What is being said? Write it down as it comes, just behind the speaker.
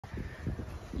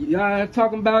Y'all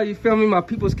talking about, you feel me? My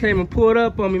peoples came and pulled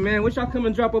up on me, man. What y'all come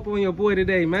and drop up on your boy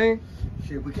today, man?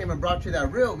 Shit, we came and brought you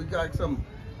that real. We got some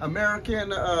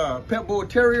American pit bull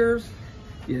terriers.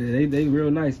 Yeah, they real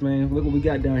nice, man. Look what we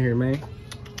got down here, man.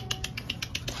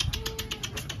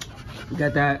 We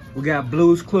got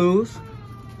Blue's Clues.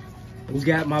 We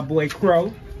got my boy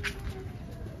Crow.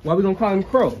 Why we gonna call him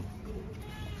Crow?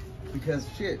 Because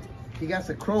shit, he got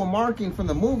the crow marking from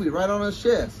the movie right on his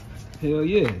chest. Hell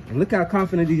yeah. And look how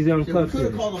confident these young Shit, pups we are.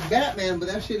 could have called him Batman, but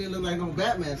that shit didn't look like no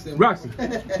Batman symbol. Roxy,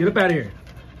 get up out of here.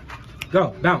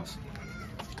 Go, bounce.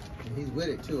 He's with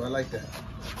it too, I like that.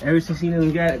 Ever since he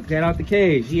done got out the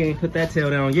cage, he ain't put that tail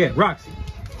down yet. Roxy,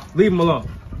 leave him alone.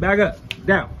 Back up,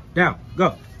 down, go,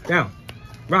 down.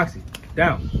 Roxy,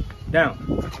 down.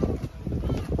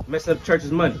 Mess up the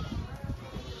church's money.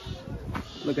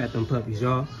 Look at them puppies,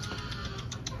 y'all.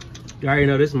 You already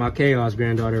know this is my chaos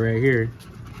granddaughter right here.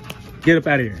 Get up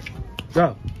out of here.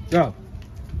 Go.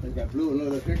 They got Blue,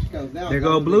 look, here she comes down. There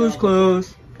go Blue's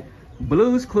Clues.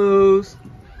 Blue's Clues.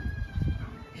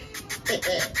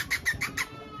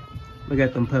 Look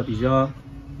at them puppies, y'all.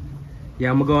 Yeah,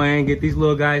 I'm gonna go ahead and get these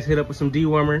little guys hit up with some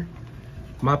dewormer.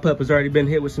 My pup has already been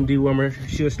hit with some dewormer.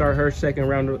 She'll start her second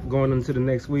round going into the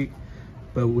next week.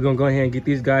 But we're gonna go ahead and get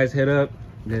these guys hit up.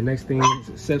 The next thing,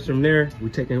 steps from there, we're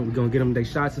gonna get them their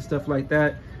shots and stuff like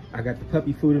that. I got the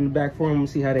puppy food in the back for them.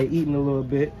 See how they eating a little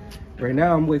bit. Right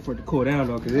now, I'm waiting for it to cool down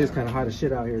though, cause it's kind of hot as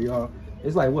shit out here, y'all.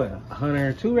 It's like what,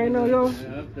 102 right now, y'all?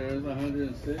 Yeah, up there is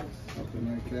 106, something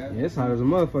like that. Yeah, it's hot as a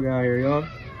motherfucker out here, y'all.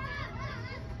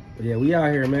 But yeah, we out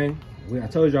here, man. I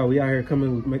told y'all we out here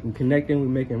coming, connecting, we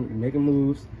making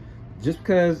moves. Just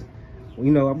because,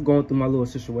 you know, I'm going through my little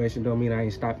situation don't mean I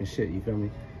ain't stopping shit, you feel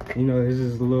me? You know, this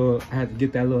is a little, I had to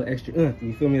get that little extra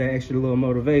you feel me? That extra little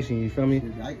motivation, you feel me?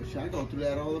 I go through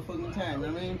that all the fucking time, you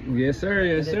know what I mean? Yes, sir,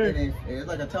 yes, sir. And it's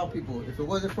like I tell people, if it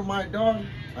wasn't for my dog,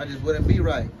 I just wouldn't be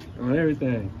right. On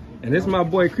everything. And this is my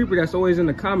boy Creeper that's always in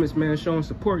the comments, man, showing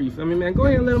support, you feel me, man? Go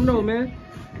ahead and let him know, man.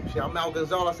 Shit, I'm Mal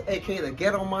Gonzalez, aka the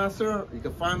Ghetto Monster. You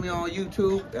can find me on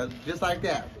YouTube, just like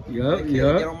that. Yup.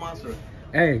 Ghetto Monster.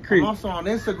 Hey, Creep. I'm also on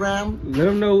Instagram. Let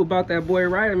them know about that boy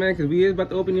Riot, man, because we is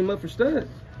about to open him up for stud.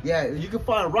 Yeah, you can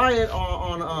find Riot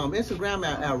on Instagram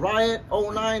at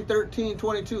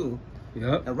Riot091322.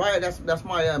 Yep. And Riot, that's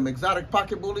my exotic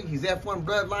pocket bully. He's F1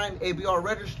 bloodline, ABR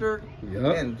registered.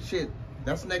 Yep. And shit,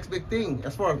 that's the next big thing.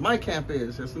 As far as my camp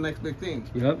is, that's the next big thing.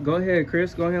 Yep. Go ahead,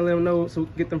 Chris. Go ahead and let them know so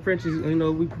get them Frenchies. You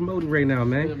know, we promoting right now,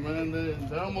 man. Yeah, man,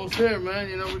 they're almost here, man.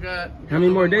 You know, we got. How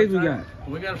many more days we got?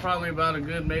 We got probably about a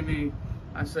good, maybe,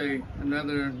 I say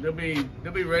another. They'll be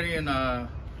ready in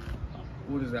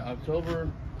what is that? October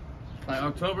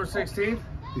 16th.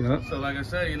 Yeah. So like I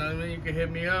said, you know what I mean? You can hit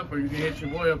me up or you can hit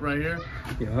your boy up right here.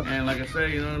 Yeah. And like I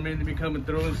said, you know what I mean? To be coming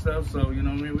through and stuff. So, you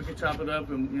know what I mean? We can chop it up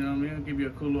and, you know what I mean? Give you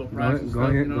a cool little price and Go stuff.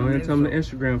 ahead, You know go what ahead I and tell mean? them the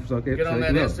Instagram so Get on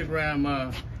that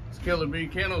Instagram, it's Killer B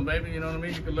Kennels, baby. You know what I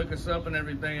mean? You can look us up and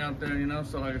everything out there, you know?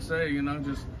 So like I say, you know,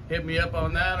 just hit me up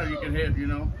on that or you can hit, you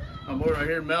know, my boy right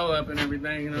here, Mel up and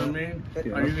everything, you know what I mean?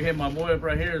 Yeah. Or you can hit my boy up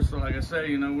right here. So like I say,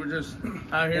 you know, we're just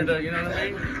out here to, you know what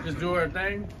I mean? Just do our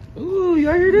thing. Ooh,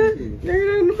 y'all hear that? Y'all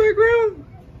hear that in the background?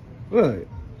 Look,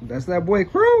 that's that boy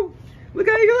Crow. Look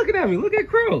how you looking at me. Look at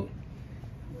Crow.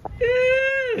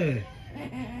 Yeah.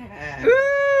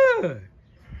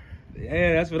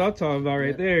 Yeah, that's what I'm talking about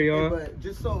right there, y'all. But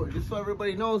just so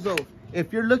everybody knows though,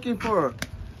 if you're looking for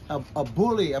a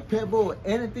bully, a pit bull,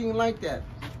 anything like that,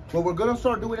 what we're gonna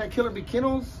start doing at Killer B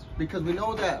Kennels, because we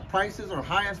know that prices are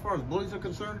high as far as bullies are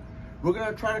concerned, we're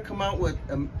gonna try to come out with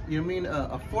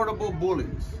affordable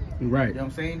bullies. Right. You know what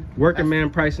I'm saying? Working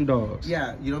man pricing dogs.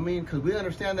 Yeah, you know what I mean? Because we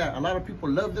understand that a lot of people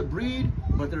love the breed,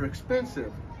 but they're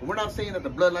expensive. We're not saying that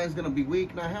the bloodline is going to be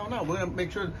weak. No, hell no. We're going to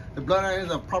make sure the bloodline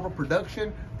is a proper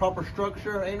production, proper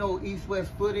structure. Ain't no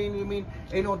east-west footing, you mean?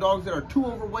 Ain't no dogs that are too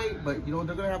overweight, but, you know,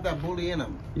 they're going to have that bully in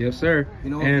them. Yes, sir. You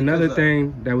know, and another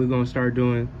thing that we're going to start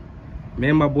doing, me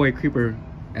and my boy Creeper,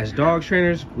 as dog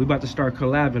trainers, we about to start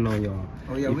collabing on y'all.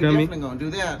 Oh yeah, you we feel definitely me? Gonna do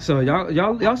that. So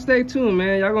y'all stay tuned,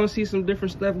 man. Y'all gonna see some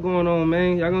different stuff going on,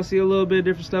 man. Y'all gonna see a little bit of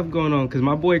different stuff going on. Cause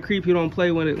my boy Creep, he don't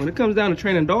play when it comes down to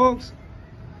training dogs.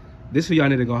 This is who y'all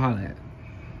need to go holler at.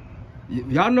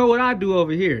 Y'all know what I do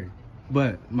over here,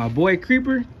 but my boy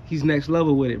Creeper, he's next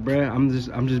level with it, bruh.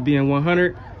 I'm just being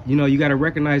 100. You know, you gotta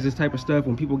recognize this type of stuff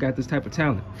when people got this type of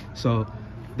talent. So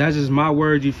that's just my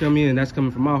word, you feel me? And that's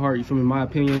coming from my heart, you feel me? My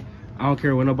opinion. I don't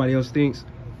care what nobody else thinks.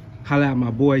 Holla at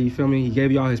my boy, you feel me? He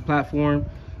gave y'all his platform.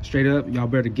 Straight up, y'all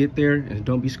better get there and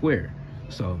don't be square.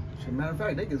 So, as a matter of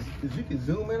fact, you can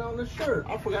zoom in on the shirt.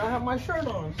 I forgot I have my shirt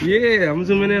on. yeah, I'm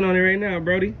zooming in on it right now,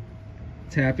 Brody.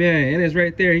 Tap in, and it's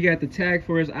right there. He got the tag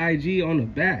for his IG on the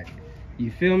back.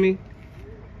 You feel me?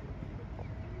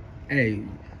 Hey,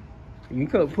 you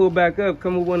can pull back up,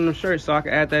 come with one of them shirts so I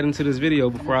can add that into this video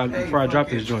before I drop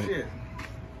this joint. Shit.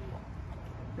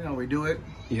 You know we do it.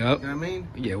 Yep. You know what I mean?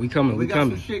 Yeah, we coming. We got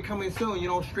some shit coming soon. You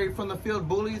know, straight from the field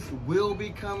bullies will be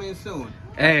coming soon.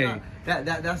 Hey,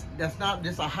 that's not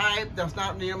just a hype. That's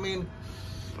not, you know what I mean?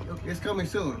 It's coming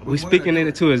soon. We speaking it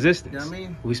into existence. You know what I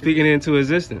mean? We speaking it into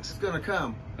existence. It's gonna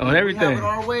come. On everything. We have it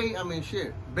our way. I mean,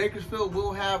 shit. Bakersfield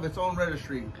will have its own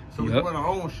registry, so we can run our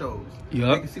own shows.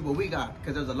 Yep. We can see what we got,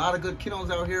 because there's a lot of good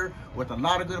kennels out here with a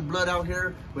lot of good blood out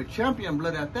here, with champion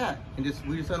blood at that, and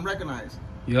we just unrecognized.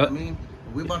 Yep. You know what I mean?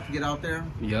 We about to get out there.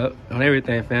 Yep. On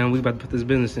everything, fam. We about to put this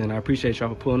business in. I appreciate y'all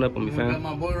for pulling up on me, fam. We got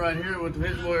my boy right here with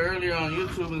his boy earlier on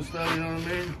YouTube and stuff, you know what I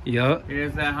mean? Yep. Yeah,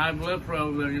 it's that high blood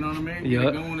problem, you know what I mean?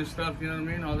 Yep. Going and stuff, you know what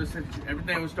I mean? All this shit,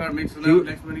 everything will start mixing up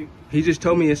next minute. He just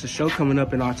told me it's a show coming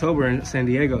up in October in San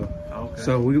Diego. Okay.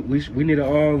 So we need to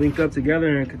all link up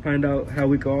together and find out how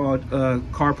we can all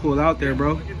carpool out there,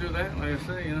 bro. We can do that, like I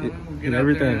said, you know what I mean? We'll get And out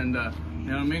everything. there and, you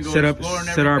know what I mean? Go Set explore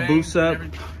and our everything, booths up.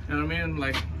 You know what I mean?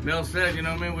 Like Mel said, you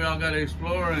know what I mean? We all got to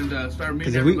explore and start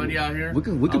meeting everybody out here. We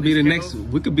could be the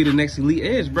next elite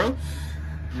edge, bro.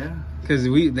 Yeah. Cause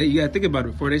you gotta think about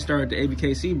it. Before they started the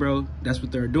ABKC, bro, that's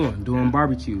what they're doing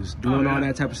barbecues, doing all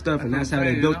that type of stuff, and that's how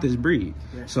they built this breed.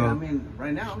 Yeah. So I mean,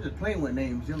 right now I'm just playing with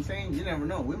names. You know what I'm saying? You never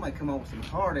know. We might come up with some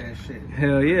hard ass shit.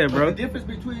 Hell yeah, bro. But the difference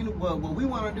between what we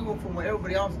want to do from what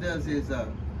everybody else does is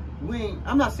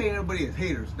I'm not saying everybody is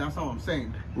haters. That's all I'm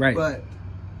saying. Right. But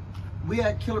we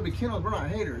at Killer Bee Kennels, we're not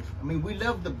haters. I mean, we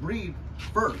love the breed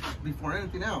first before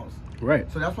anything else.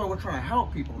 Right. So that's why we're trying to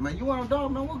help people. Man, you want a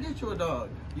dog, man, we'll get you a dog.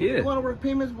 You want to work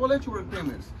payments, we'll let you work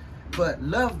payments. But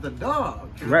love the dog.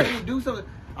 Right. If you do something,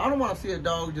 I don't want to see a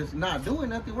dog just not doing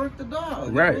nothing. Work the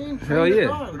dog. Right. You know what I mean? Hell Train the yeah.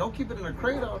 dog. Don't keep it in a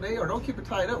crate all day, or don't keep it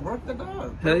tied up. Work the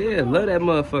dog. Hell yeah, love that You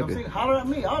know what I'm motherfucker. saying? Holler at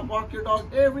me. I'll walk your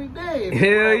dog every day.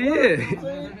 Hell You know what yeah. I'm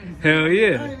saying? Hell I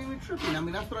yeah. ain't even tripping. I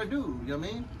mean, that's what I do. You know what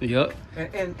I mean? Yup.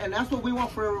 And that's what we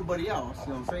want for everybody else.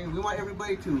 You know what I'm saying? We want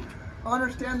everybody to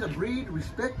understand the breed,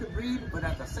 respect the breed, but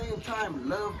at the same time,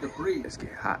 love the breed. It's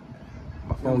getting hot.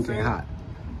 My phone getting hot.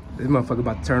 This motherfucker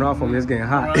about to turn off on me. It's getting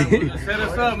hot. Right, set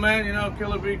us up, man. You know,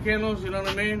 Killer Bee Kennels. You know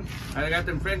what I mean? I got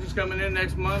them Frenchies coming in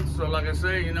next month. So, like I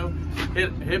say, you know,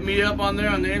 hit me up on there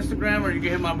on the Instagram, or you can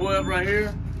hit my boy up right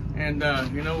here, and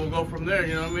you know, we'll go from there.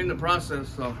 You know what I mean? The process.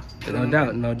 So,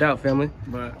 No doubt, family.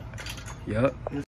 But. Yup.